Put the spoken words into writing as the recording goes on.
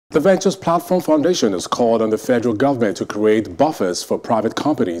The Ventures Platform Foundation has called on the federal government to create buffers for private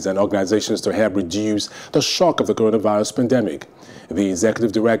companies and organizations to help reduce the shock of the coronavirus pandemic. The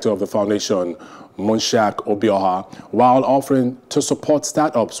executive director of the foundation, Munshak Obioha, while offering to support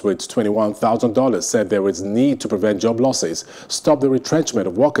startups with $21,000, said there is need to prevent job losses, stop the retrenchment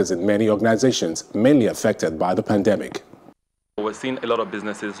of workers in many organizations, mainly affected by the pandemic. We're seeing a lot of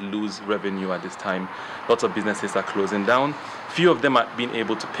businesses lose revenue at this time. Lots of businesses are closing down. Few of them are being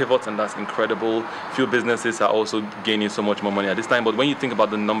able to pivot, and that's incredible. Few businesses are also gaining so much more money at this time. But when you think about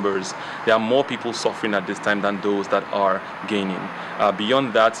the numbers, there are more people suffering at this time than those that are gaining.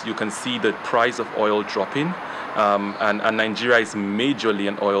 Beyond that, you can see the price of oil dropping. And Nigeria is majorly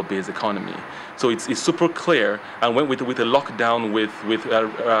an oil-based economy, so it's super clear. And when with a lockdown,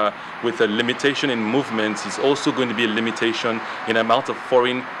 with a limitation in movement, it's also going to be a limitation in amount of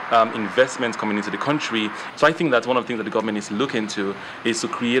foreign investments coming into the country. So I think that's one of the things that the government is looking to, is to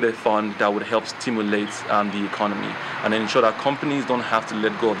create a fund that would help stimulate the economy and ensure that companies don't have to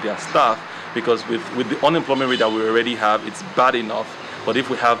let go of their staff, because with the unemployment rate that we already have, it's bad enough. But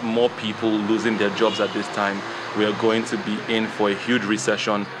if we have more people losing their jobs at this time, we are going to be in for a huge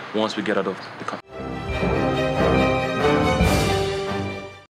recession once we get out of the country.